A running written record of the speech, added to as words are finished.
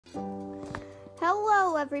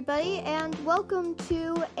everybody, and welcome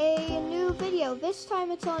to a new video. This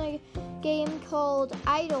time it's on a game called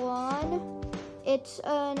IdleOn. It's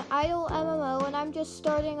an idle MMO, and I'm just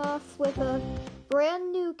starting off with a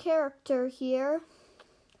brand new character here.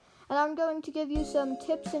 And I'm going to give you some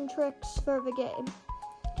tips and tricks for the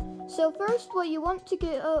game. So first, what you want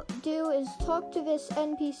to do is talk to this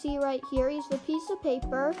NPC right here. He's the piece of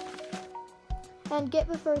paper. And get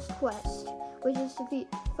the first quest, which is to defeat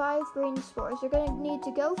 5 green spores. You're going to need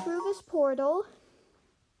to go through this portal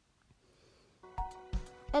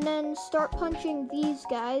and then start punching these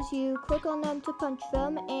guys. You click on them to punch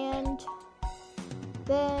them, and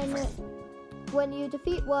then when you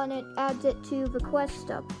defeat one, it adds it to the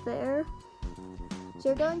quest up there. So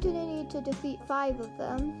you're going to need to defeat 5 of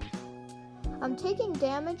them. I'm taking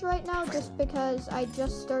damage right now just because I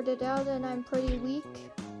just started out and I'm pretty weak.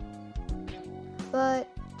 But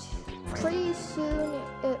pretty soon,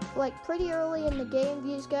 pretty early in the game,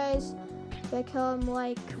 these guys become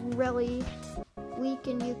really weak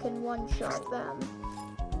and you can one-shot them.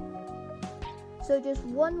 So just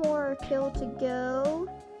one more kill to go.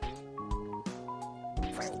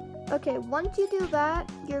 Okay, once you do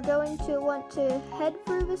that, you're going to want to head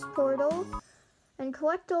through this portal and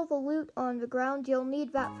collect all the loot on the ground. You'll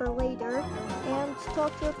need that for later, and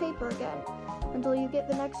talk to your paper again until you get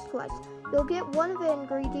the next quest. You'll get one of the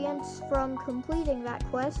ingredients from completing that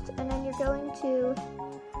quest, and then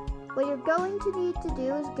what you're going to need to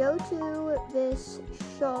do is go to this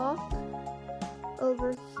shop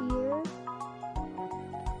over here.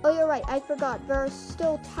 Oh, you're right, I forgot, there are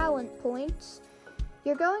still talent points.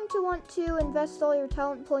 You're going to want to invest all your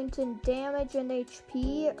talent points in damage and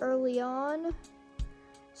HP early on.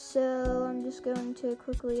 So I'm just going to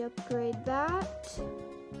quickly upgrade that.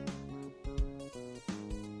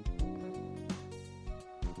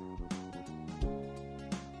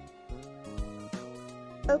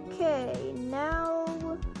 Okay, now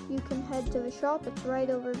you can head to the shop. It's right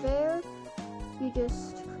over there. You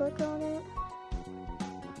just click on it.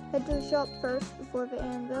 Head to the shop first before the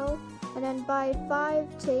anvil, and then buy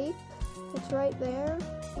 5 tape. It's right there.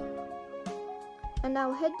 And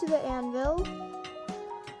now head to the anvil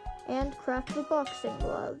and craft the boxing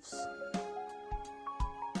gloves.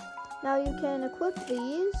 Now you can equip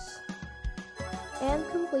these and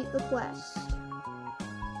complete the quest.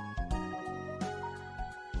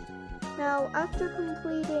 Now, after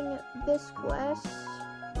completing this quest,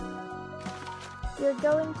 you're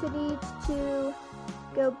going to need to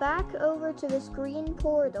go back over to this green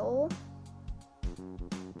portal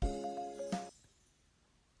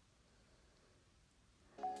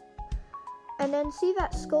and then see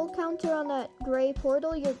that skull counter on that gray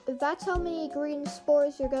portal. That's how many green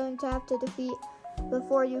spores you're going to have to defeat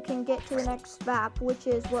before you can get to the next map, which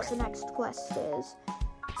is what the next quest is.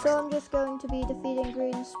 So I'm just going to be defeating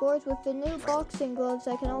green spores. With the new boxing gloves,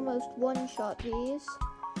 I can almost one-shot these.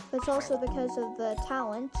 That's also because of the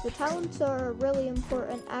talents. The talents are a really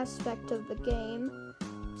important aspect of the game,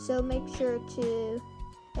 so make sure to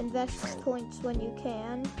invest points when you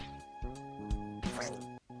can.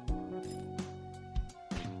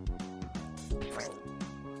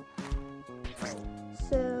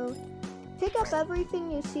 So pick up everything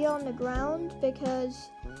you see on the ground, because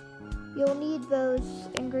you'll need those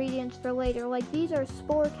ingredients for later. Like, these are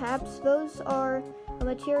spore caps. Those are a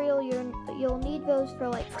material you'll need those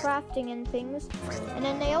for crafting and things. And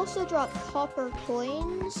then they also drop copper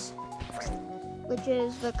coins, which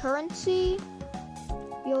is the currency.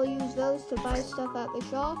 You'll use those to buy stuff at the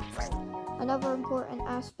shop. Another important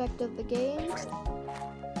aspect of the game.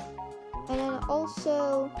 And then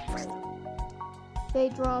also they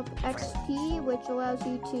drop XP, which allows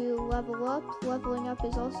you to level up. Leveling up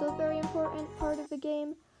is also a very important part of the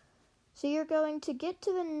game. So you're going to get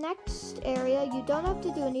to the next area. You don't have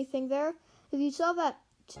to do anything there. If you saw that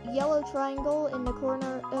yellow triangle in the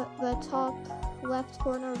corner, the top left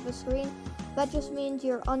corner of the screen, that just means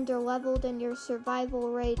you're under-leveled and your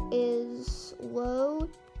survival rate is low.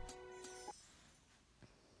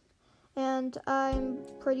 And I'm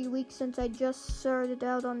pretty weak since I just started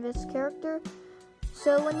out on this character.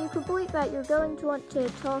 So when you complete that, you're going to want to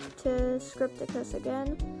talk to Scripticus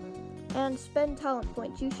again and spend talent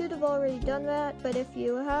points. You should have already done that, but if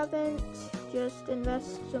you haven't, just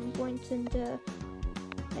invest some points into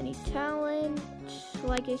any talent.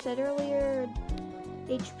 Like I said earlier,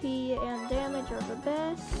 HP and damage are the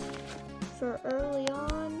best for early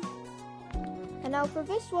on. And now for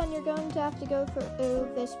this one, you're going to have to go through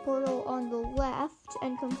this portal on the left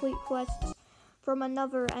and complete quests from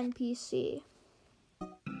another NPC.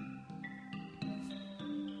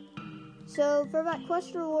 So for that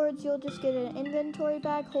quest rewards, you'll just get an inventory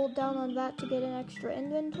bag. Hold down on that to get an extra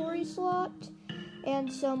inventory slot.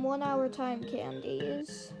 And some 1 hour time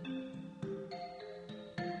candies,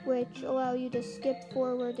 which allow you to skip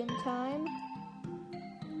forward in time.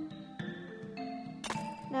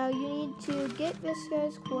 Now you need to get this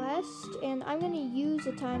guy's quest, and I'm going to use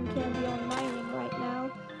a time candy on mining right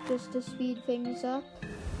now, just to speed things up.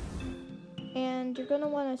 And you're going to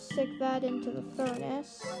want to stick that into the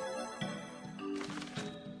furnace.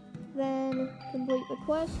 Then complete the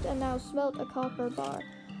quest, and now smelt a copper bar.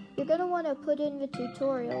 You're going to want to put in the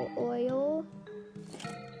tutorial oil,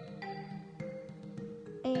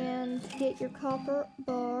 and get your copper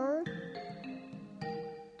bar.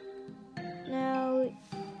 Now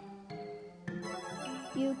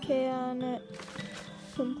you can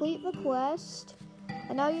complete the quest,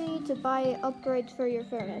 and now you need to buy upgrades for your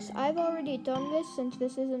furnace. I've already done this since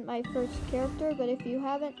this isn't my first character, but if you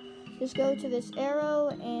haven't, just go to this arrow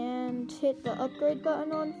and hit the upgrade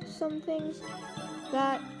button on some things.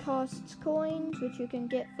 That costs coins, which you can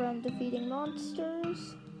get from defeating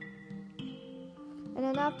monsters. And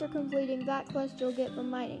then after completing that quest, you'll get the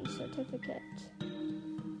mining certificate.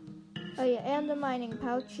 Oh yeah, and the mining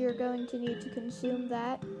pouch. You're going to need to consume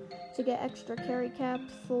that to get extra carry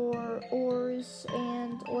caps for ores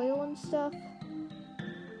and oil and stuff.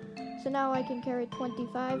 So now I can carry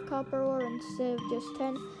 25 copper ore instead of just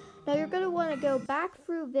 10. Now you're going to want to go back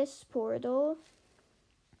through this portal.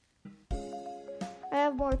 I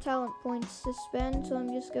have more talent points to spend, so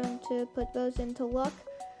I'm just going to put those into luck.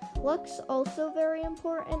 Luck's also very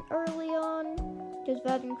important early on, because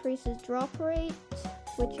that increases drop rate,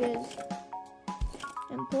 which is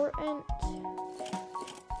important.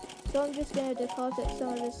 So I'm just going to deposit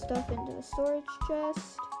some of this stuff into the storage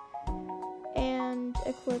chest and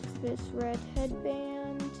equip this red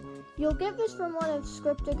headband. You'll get this from one of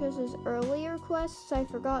Scripticus's earlier quests. I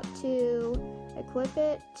forgot to equip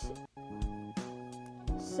it.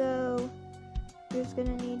 So you're just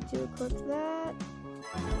going to need to equip that.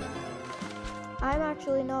 I'm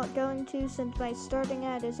actually not going to, since my starting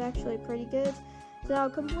ad is actually pretty good. So now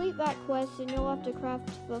complete that quest, and you'll have to craft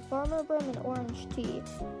the farmer brim and orange tea.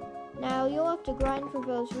 Now you'll have to grind for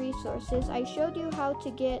those resources. I showed you how to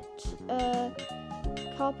get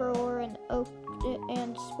copper ore and oak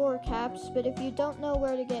and spore caps, but if you don't know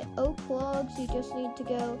where to get oak logs, you just need to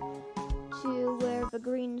go to where the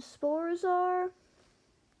green spores are.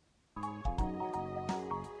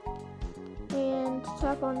 And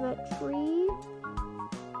tap on that tree.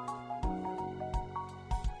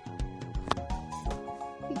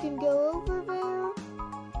 You can go over there.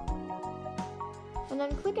 And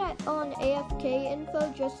then click on AFK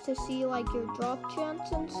info just to see like your drop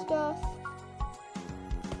chance and stuff.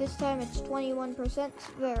 This time it's 21%.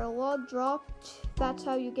 There, a log dropped. That's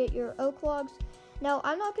how you get your oak logs. Now,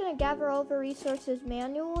 I'm not going to gather all the resources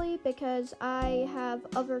manually because I have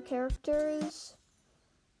other characters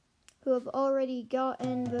who have already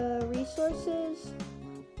gotten the resources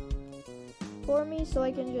for me, so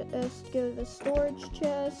I can just go to the storage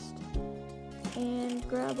chest and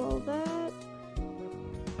grab all that.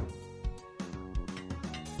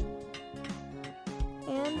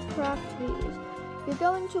 And craft these. You're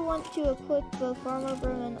going to want to equip the farmer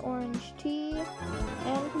brim and orange tea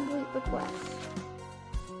and complete the quest.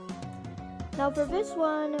 Now for this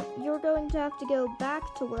one, you're going to have to go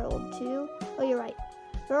back to World 2. Oh, you're right.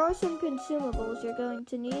 There are some consumables you're going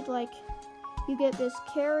to need, like you get this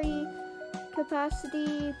carry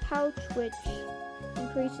capacity pouch, which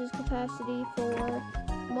increases capacity for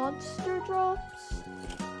monster drops.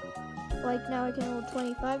 Like now I can hold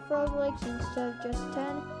 25 frog legs instead of just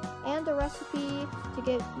 10. And a recipe to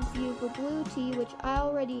give you the blue tea, which I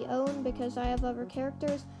already own because I have other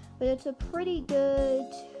characters, but it's a pretty good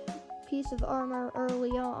piece of armor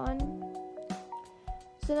early on.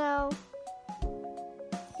 So now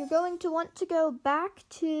you're going to want to go back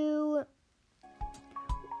to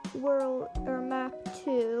world or map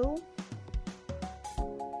 2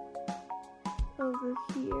 over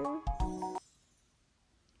here.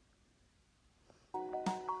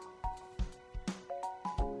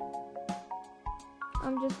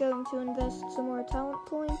 I'm just going to invest some more talent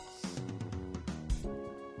points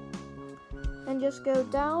and just go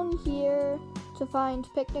down here to find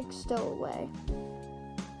Picnic Stowaway.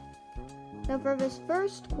 Now for this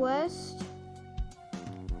first quest,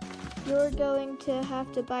 you're going to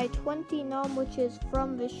have to buy 20 nom, which is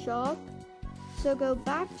from the shop. So go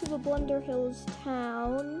back to the Blunder Hills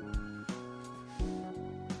town.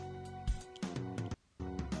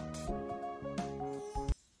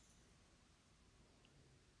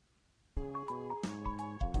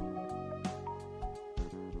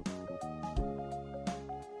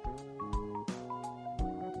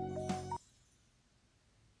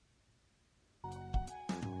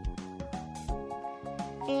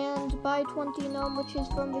 and buy 20 gnome, which is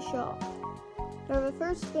from the shop. So the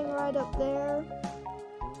first thing right up there.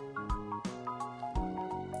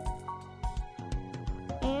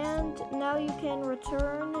 And now you can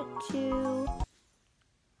return to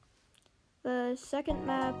the second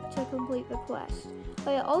map to complete the quest.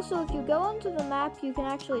 Oh yeah, also if you go onto the map, you can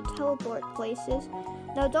actually teleport places.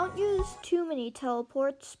 Now don't use too many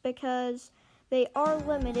teleports because they are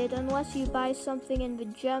limited unless you buy something in the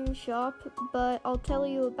gem shop, but I'll tell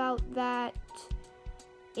you about that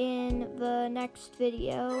in the next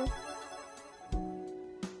video.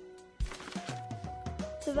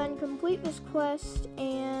 So then complete this quest,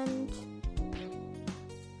 and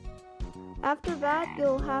after that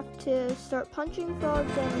you'll have to start punching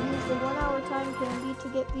frogs and use the 1 hour time candy to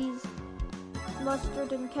get these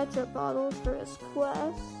mustard and ketchup bottles for this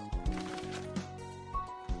quest.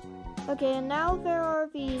 Okay, and now there are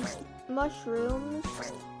these mushrooms.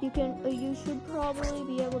 You should probably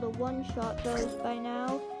be able to one-shot those by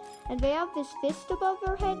now. And they have this fist above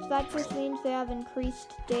their heads. That just means they have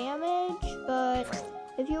increased damage, but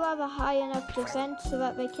if you have a high enough defense so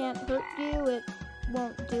that they can't hurt you, it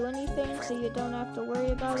won't do anything, so you don't have to worry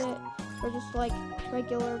about it. They're just like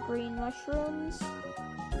regular green mushrooms.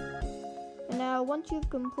 And now once you've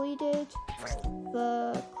completed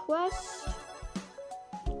the quest,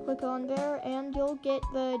 click on there and you'll get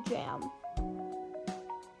the jam.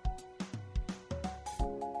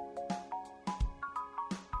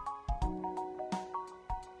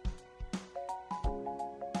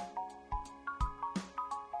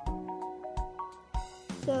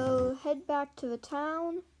 So head back to the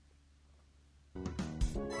town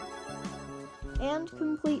and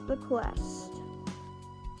complete the quest.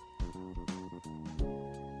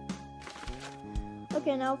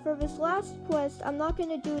 Okay, now for this last quest, I'm not going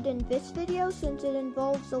to do it in this video since it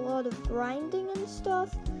involves a lot of grinding and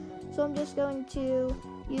stuff. So I'm just going to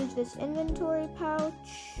use this inventory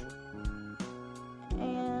pouch.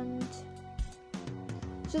 And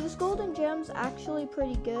so this golden gem's actually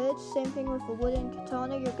pretty good. Same thing with the wooden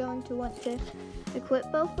katana. You're going to want to equip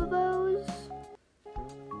both of those.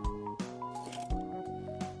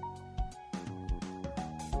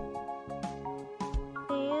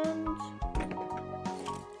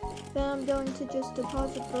 Then I'm going to just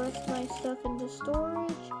deposit the rest of my stuff into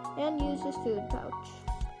storage and use this food pouch.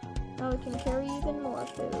 Now we can carry even more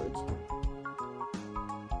food.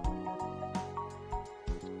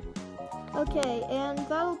 Okay, and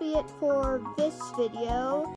that'll be it for this video.